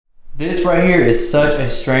This right here is such a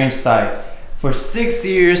strange sight. For 6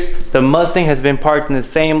 years, the Mustang has been parked in the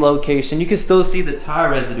same location. You can still see the tire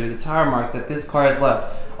residue, the tire marks that this car has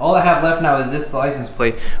left. All I have left now is this license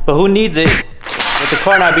plate, but who needs it with the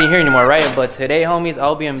car not being here anymore, right? But today, homies,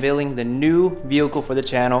 I'll be unveiling the new vehicle for the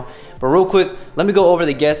channel. But real quick, let me go over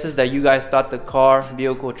the guesses that you guys thought the car,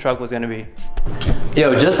 vehicle, truck was gonna be.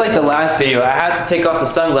 Yo, just like the last video, I had to take off the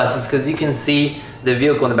sunglasses because you can see the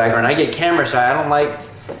vehicle in the background. I get camera shy. I don't like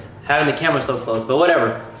having the camera so close, but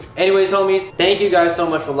whatever. Anyways, homies, thank you guys so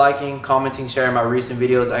much for liking, commenting, sharing my recent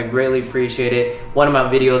videos. I greatly appreciate it. One of my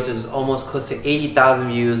videos is almost close to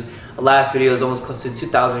 80,000 views. The last video is almost close to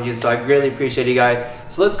 2,000 views, so I greatly appreciate you guys.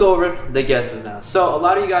 So let's go over the guesses now. So a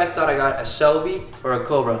lot of you guys thought I got a Shelby or a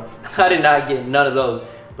Cobra. I did not get none of those,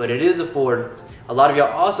 but it is a Ford. A lot of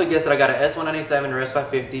y'all also guessed that I got an S197 or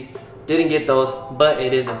S550. Didn't get those, but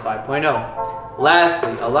it is a 5.0.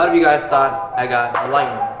 Lastly, a lot of you guys thought I got a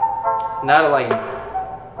Lightning. It's not a Lightning,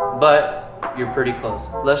 but you're pretty close.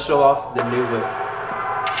 Let's show off the new whip.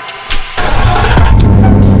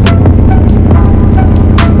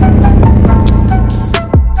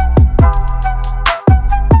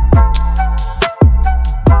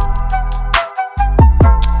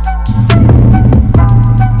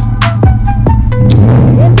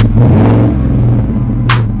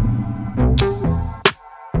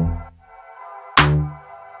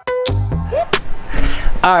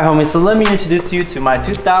 Alright homies, so let me introduce you to my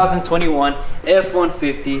 2021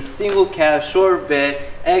 F-150 single cab short bed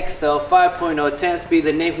XL 5.0 10 speed.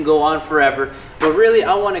 The name can go on forever, but really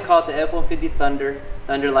I want to call it the F-150 Thunder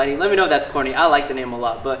Lightning. Let me know if that's corny. I like the name a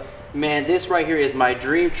lot, but man, this right here is my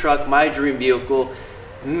dream truck, my dream vehicle.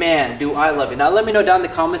 Man, do I love it. Now let me know down in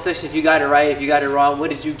the comment section if you got it right, if you got it wrong,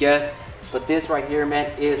 what did you guess? But this right here,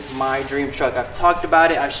 man, is my dream truck. I've talked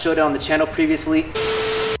about it, I've showed it on the channel previously.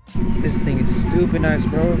 This thing is stupid nice,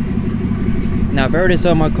 bro. Now, if I were to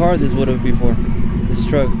sell my car, this would have before. This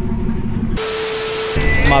truck.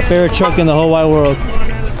 My favorite truck in the whole wide world.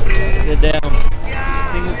 The damn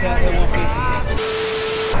single cab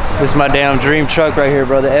F-150. This is my damn dream truck right here,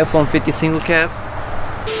 bro. The F-150 single cab.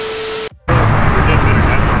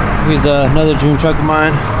 Here's another dream truck of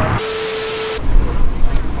mine.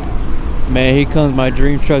 Man, here comes my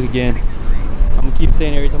dream truck again. I'm gonna keep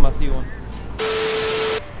saying it every time I see one.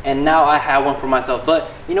 And now I have one for myself. But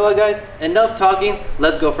you know what, guys? Enough talking.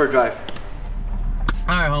 Let's go for a drive.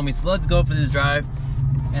 All right, homies. So let's go for this drive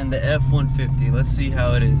and the F-150. Let's see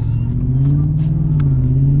how it is.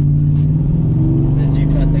 This Jeep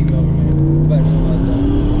trying to take me over, man. You better show myself.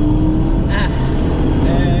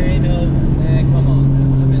 There ain't no, man. Come on.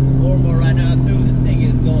 I'm in sport mode right now too. This thing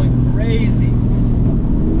is going crazy.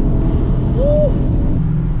 Woo!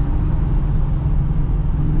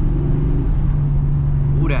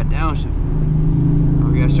 That downshift. Oh,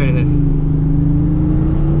 we got straight ahead.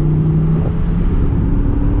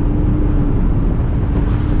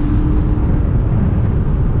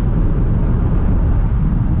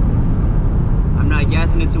 I'm not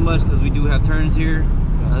gassing it too much because we do have turns here.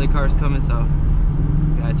 Other cars coming, so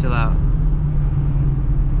gotta chill out.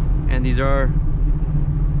 And these are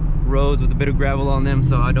roads with a bit of gravel on them,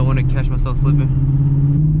 so I don't want to catch myself slipping.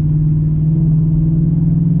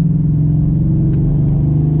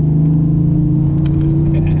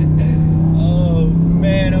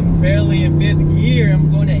 Barely in 5th gear.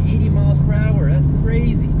 I'm going at 80 miles per hour. That's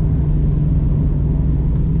crazy.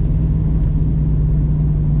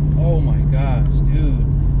 Oh my gosh, dude.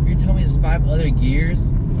 You're telling me there's 5 other gears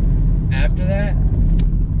after that?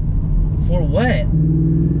 For what?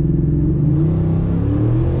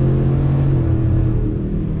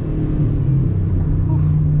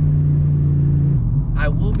 I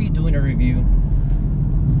will be doing a review,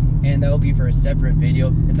 and that will be for a separate video.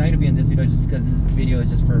 It's not going to be in this video just because this video is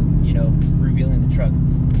just for, you know, revealing the truck.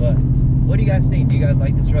 But what do you guys think? Do you guys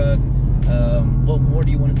like the truck? What more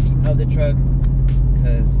do you want to see of the truck?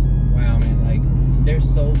 Because, wow, man, like, there's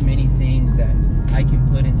so many things that I can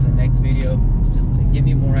put into the next video. Just give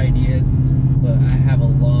me more ideas, but I have a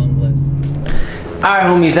long list. Alright,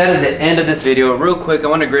 homies, that is the end of this video. Real quick, I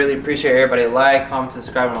want to greatly appreciate everybody like, comment,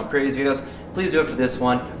 subscribe on my previous videos. Please do it for this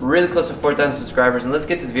one. We're really close to 4,000 subscribers, and let's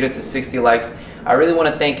get this video to 60 likes. I really want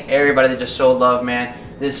to thank everybody that just showed love, man.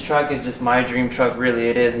 This truck is just my dream truck, really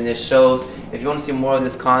it is, and it shows. If you want to see more of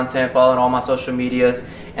this content, follow on all my social medias.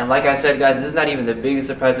 And like I said, guys, this is not even the biggest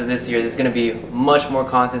surprise of this year. There's going to be much more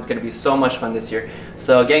content. It's going to be so much fun this year.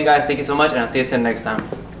 So again, guys, thank you so much, and I'll see you till next time.